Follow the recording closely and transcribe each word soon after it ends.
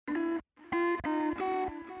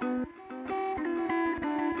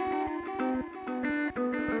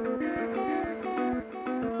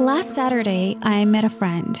Last Saturday, I met a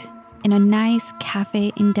friend in a nice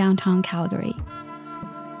cafe in downtown Calgary.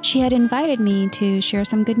 She had invited me to share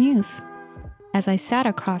some good news. As I sat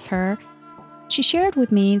across her, she shared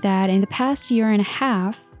with me that in the past year and a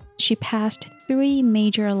half, she passed 3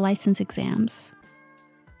 major license exams,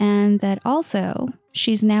 and that also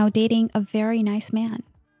she's now dating a very nice man.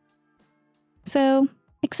 So,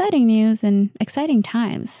 exciting news and exciting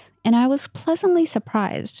times, and I was pleasantly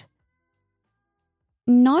surprised.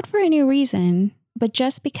 Not for any reason, but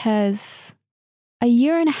just because a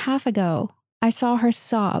year and a half ago, I saw her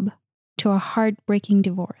sob to a heartbreaking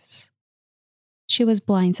divorce. She was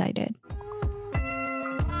blindsided.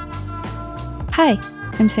 Hi,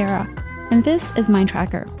 I'm Sarah, and this is Mind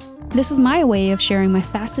Tracker. This is my way of sharing my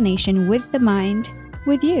fascination with the mind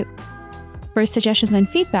with you. For suggestions and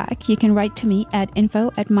feedback, you can write to me at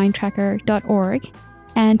info@mindtracker.org.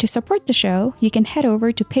 And to support the show, you can head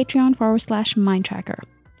over to patreon.com/mindtracker.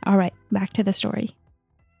 All right, back to the story.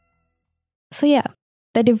 So yeah,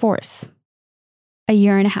 the divorce. A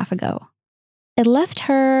year and a half ago. It left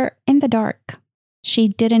her in the dark. She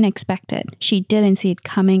didn't expect it. She didn't see it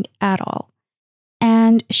coming at all.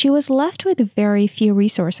 And she was left with very few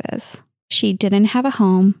resources. She didn't have a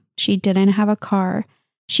home. She didn't have a car.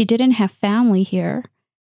 She didn't have family here.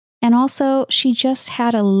 And also, she just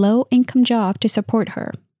had a low-income job to support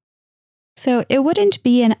her. So it wouldn't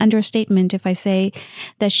be an understatement if I say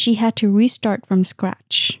that she had to restart from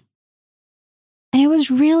scratch. And it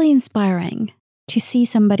was really inspiring to see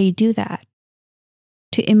somebody do that,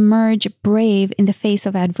 to emerge brave in the face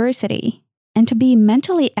of adversity, and to be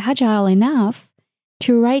mentally agile enough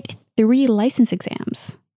to write 3 license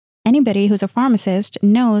exams. Anybody who's a pharmacist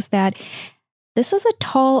knows that this is a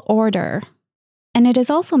tall order. And it is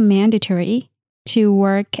also mandatory to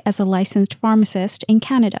work as a licensed pharmacist in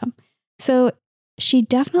Canada. So she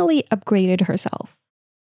definitely upgraded herself.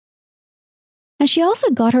 And she also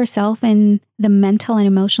got herself in the mental and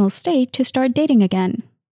emotional state to start dating again.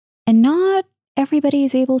 And not everybody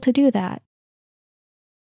is able to do that.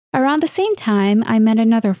 Around the same time, I met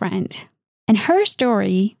another friend. And her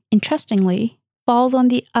story, interestingly, falls on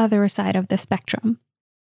the other side of the spectrum.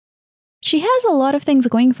 She has a lot of things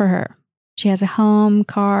going for her. She has a home,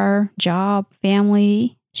 car, job,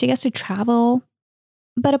 family. She gets to travel.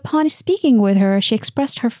 But upon speaking with her, she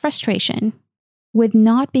expressed her frustration with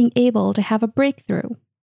not being able to have a breakthrough.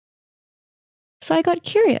 So I got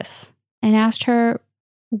curious and asked her,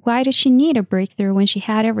 why did she need a breakthrough when she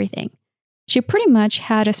had everything? She pretty much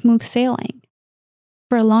had a smooth sailing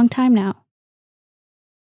for a long time now.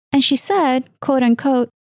 And she said, quote unquote,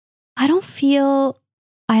 I don't feel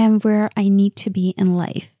I am where I need to be in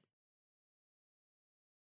life.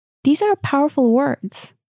 These are powerful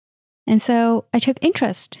words. And so I took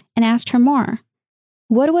interest and asked her more.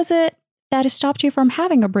 What was it that stopped you from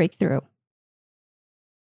having a breakthrough?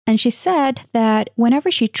 And she said that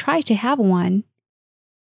whenever she tried to have one,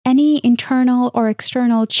 any internal or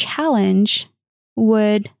external challenge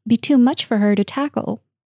would be too much for her to tackle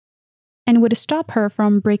and would stop her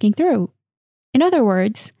from breaking through. In other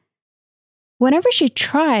words, whenever she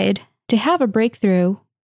tried to have a breakthrough,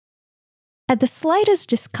 at the slightest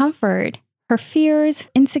discomfort, her fears,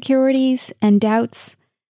 insecurities, and doubts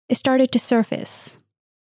started to surface.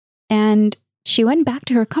 And she went back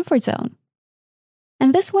to her comfort zone.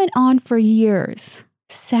 And this went on for years,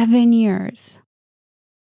 7 years.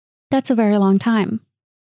 That's a very long time.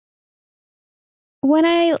 When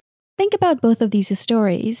I think about both of these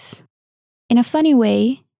stories, in a funny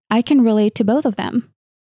way, I can relate to both of them.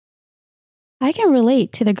 I can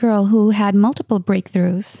relate to the girl who had multiple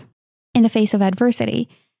breakthroughs in the face of adversity.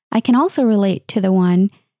 I can also relate to the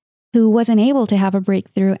one who wasn't able to have a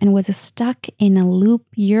breakthrough and was stuck in a loop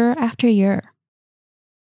year after year.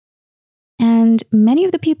 And many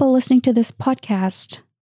of the people listening to this podcast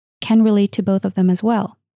can relate to both of them as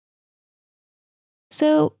well.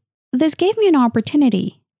 So this gave me an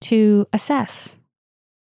opportunity to assess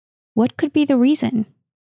what could be the reason.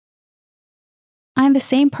 I'm the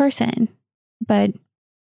same person, but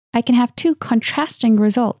I can have 2 contrasting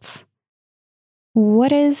results.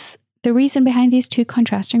 What is the reason behind these 2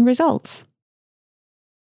 contrasting results?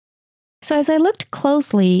 So as I looked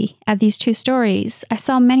closely at these 2 stories, I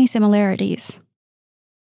saw many similarities.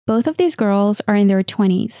 Both of these girls are in their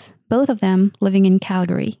 20s, both of them living in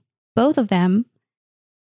Calgary. Both of them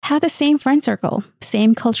have the same friend circle,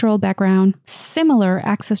 same cultural background, similar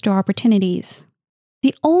access to opportunities.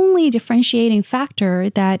 The only differentiating factor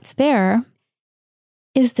that's there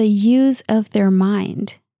is the use of their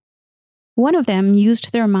mind. One of them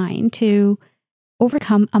used their mind to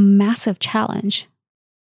overcome a massive challenge,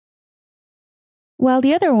 while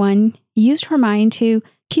the other one used her mind to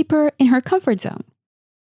keep her in her comfort zone.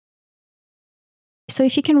 So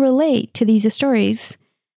if you can relate to these stories,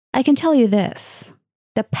 I can tell you this.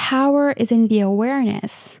 The power is in the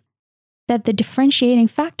awareness that the differentiating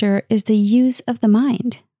factor is the use of the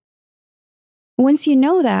mind. Once you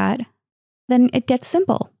know that, then it gets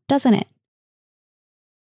simple, doesn't it?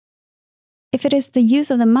 If it is the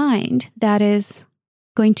use of the mind that is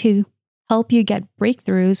going to help you get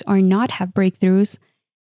breakthroughs or not have breakthroughs,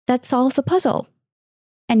 that solves the puzzle.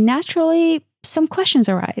 And naturally, some questions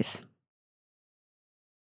arise.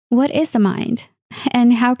 What is the mind?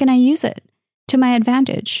 And how can I use it to my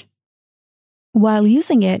advantage? While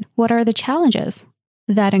using it, what are the challenges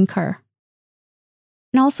that incur?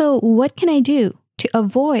 And also, what can I do to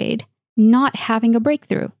avoid not having a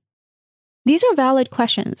breakthrough? These are valid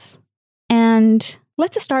questions. And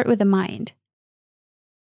let's start with the mind.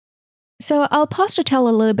 So I'll pause to tell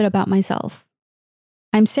a little bit about myself.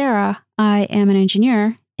 I'm Sarah. I am an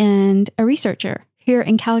engineer and a researcher here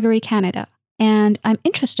in Calgary, Canada. And I'm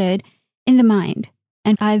interested in the mind.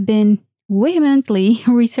 And I've been vehemently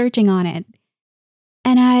researching on it.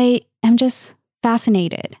 And I am just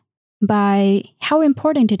fascinated by how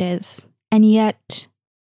important it is, and yet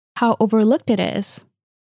how overlooked it is.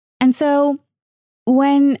 And so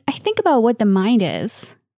when I think about what the mind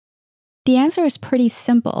is, the answer is pretty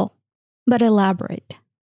simple, but elaborate.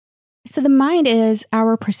 So the mind is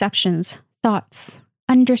our perceptions, thoughts,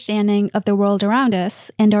 understanding of the world around us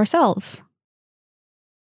and ourselves.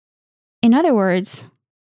 In other words,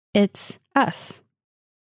 it's us.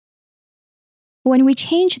 When we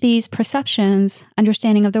change these perceptions,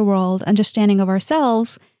 understanding of the world, understanding of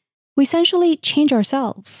ourselves, we essentially change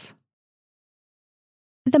ourselves.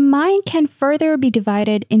 The mind can further be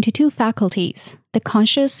divided into two faculties, the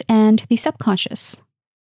conscious and the subconscious.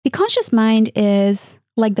 The conscious mind is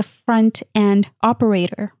like the front end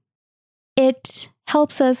operator. It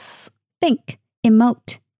helps us think,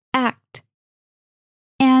 emote, act,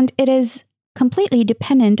 and it is completely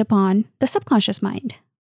dependent upon the subconscious mind.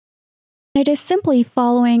 It is simply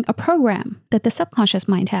following a program that the subconscious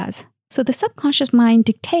mind has. So the subconscious mind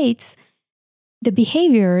dictates the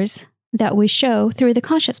behaviors that we show through the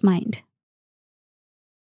conscious mind.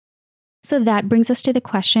 So that brings us to the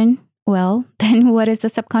question, well, then what is the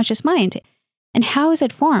subconscious mind? And how is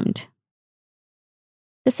it formed?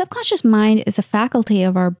 The subconscious mind is the faculty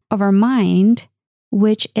of our mind,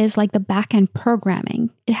 which is like the back-end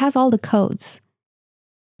programming. It has all the codes.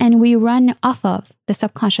 And we run off of the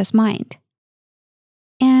subconscious mind.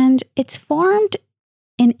 And it's formed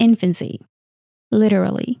in infancy,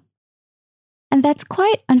 literally. And that's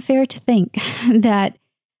quite unfair to think that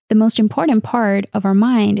the most important part of our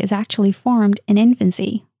mind is actually formed in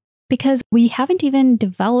infancy, because we haven't even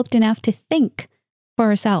developed enough to think for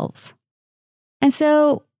ourselves. And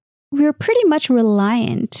so we're pretty much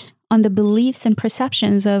reliant on the beliefs and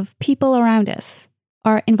perceptions of people around us,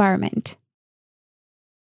 our environment.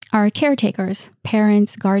 Our caretakers,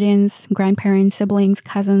 parents, guardians, grandparents, siblings,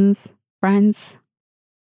 cousins, friends,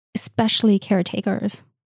 especially caretakers,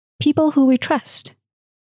 people who we trust.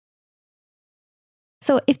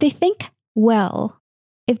 So if they think well,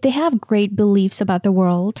 if they have great beliefs about the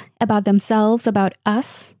world, about themselves, about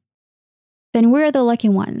us, then we're the lucky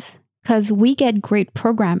ones because we get great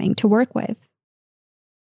programming to work with.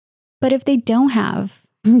 But if they don't have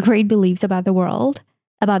great beliefs about the world,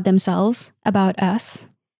 about themselves, about us,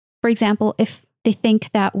 for example, if they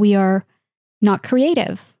think that we are not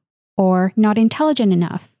creative or not intelligent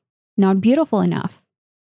enough, not beautiful enough,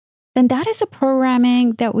 then that is a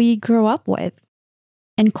programming that we grew up with.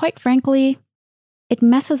 And quite frankly, it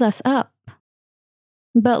messes us up.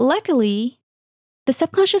 But luckily, the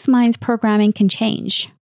subconscious mind's programming can change.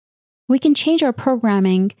 We can change our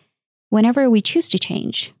programming whenever we choose to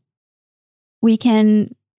change. We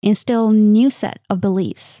can instill a new set of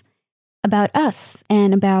beliefs about us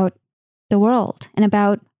and about the world and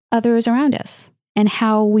about others around us and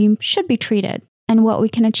how we should be treated and what we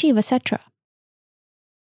can achieve, etc.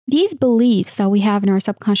 These beliefs that we have in our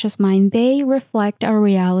subconscious mind, they reflect our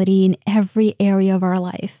reality in every area of our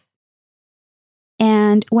life.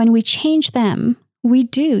 And when we change them, we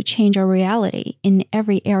do change our reality in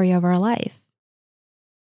every area of our life.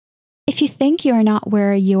 If you think you're not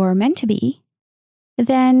where you're meant to be,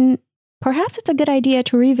 then perhaps it's a good idea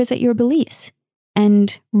to revisit your beliefs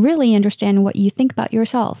and really understand what you think about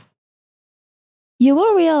yourself. You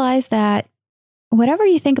will realize that whatever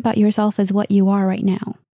you think about yourself is what you are right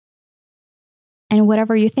now. And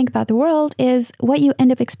whatever you think about the world is what you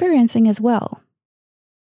end up experiencing as well.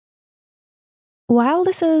 While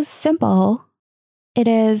this is simple, it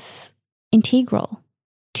is integral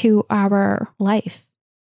to our life.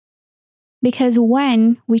 Because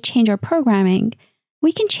when we change our programming,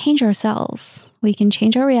 we can change ourselves. We can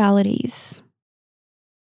change our realities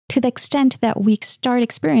to the extent that we start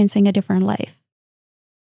experiencing a different life.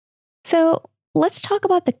 So let's talk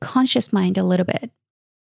about the conscious mind a little bit.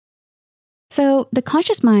 So the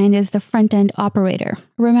conscious mind is the front-end operator,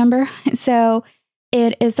 remember? So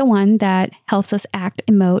it is the one that helps us act,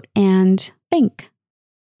 emote, and think.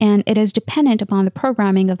 And it is dependent upon the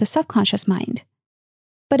programming of the subconscious mind.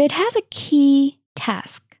 But it has a key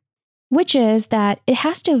task, which is that it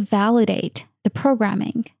has to validate the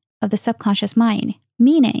programming of the subconscious mind.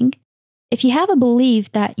 Meaning, if you have a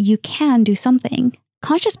belief that you can do something,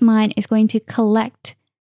 conscious mind is going to collect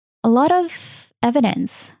a lot of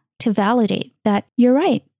evidence to validate that you're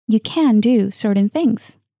right, you can do certain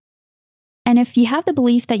things. And if you have the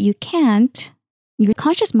belief that you can't, your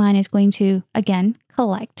conscious mind is going to, again,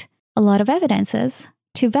 collect a lot of evidences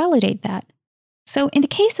to validate that. So in the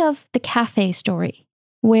case of the cafe story,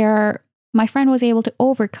 where my friend was able to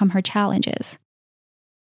overcome her challenges,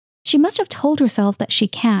 she must have told herself that she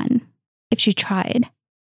can if she tried.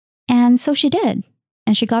 And so she did,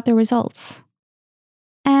 and she got the results.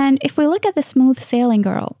 And if we look at the smooth sailing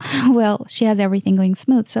girl, well, she has everything going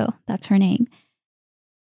smooth, so that's her name.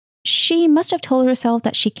 She must have told herself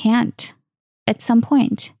that she can't at some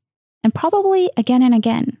point, and probably again and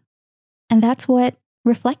again. And that's what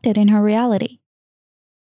reflected in her reality.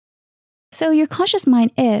 So your conscious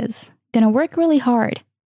mind is going to work really hard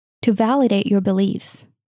to validate your beliefs.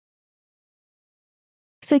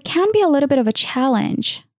 So it can be a little bit of a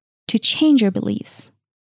challenge to change your beliefs,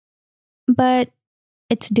 but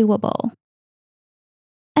it's doable.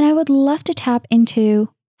 And I would love to tap into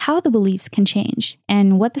how the beliefs can change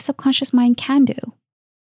and what the subconscious mind can do.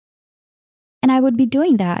 And I would be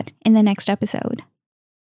doing that in the next episode.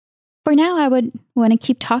 For now, I would want to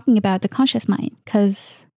keep talking about the conscious mind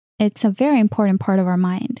because it's a very important part of our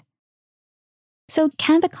mind. So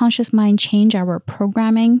can the conscious mind change our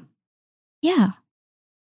programming? Yeah.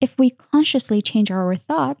 If we consciously change our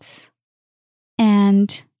thoughts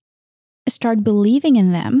and start believing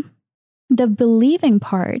in them, the believing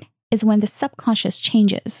part is when the subconscious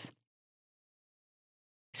changes.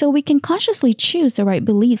 So we can consciously choose the right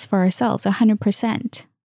beliefs for ourselves 100%.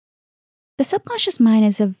 The subconscious mind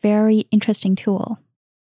is a very interesting tool.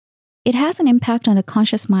 It has an impact on the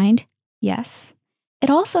conscious mind, yes. It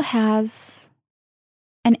also has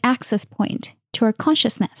an access point to our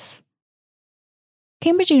consciousness.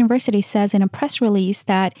 Cambridge University says in a press release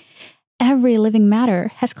that every living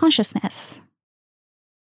matter has consciousness.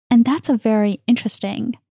 And that's a very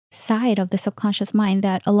interesting side of the subconscious mind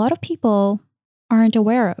that a lot of people aren't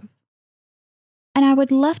aware of. And I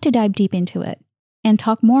would love to dive deep into it and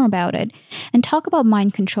talk more about it and talk about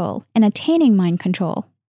mind control and attaining mind control,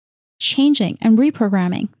 changing and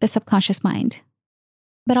reprogramming the subconscious mind.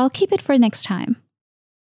 But I'll keep it for next time.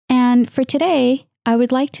 And for today, I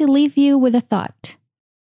would like to leave you with a thought.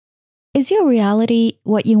 Is your reality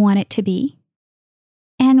what you want it to be?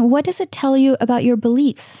 And what does it tell you about your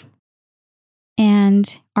beliefs?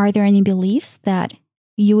 And are there any beliefs that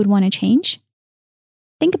you would want to change?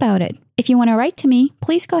 Think about it. If you want to write to me,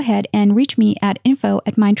 please go ahead and reach me at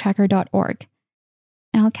info@mindtracker.org.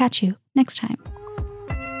 And I'll catch you next time.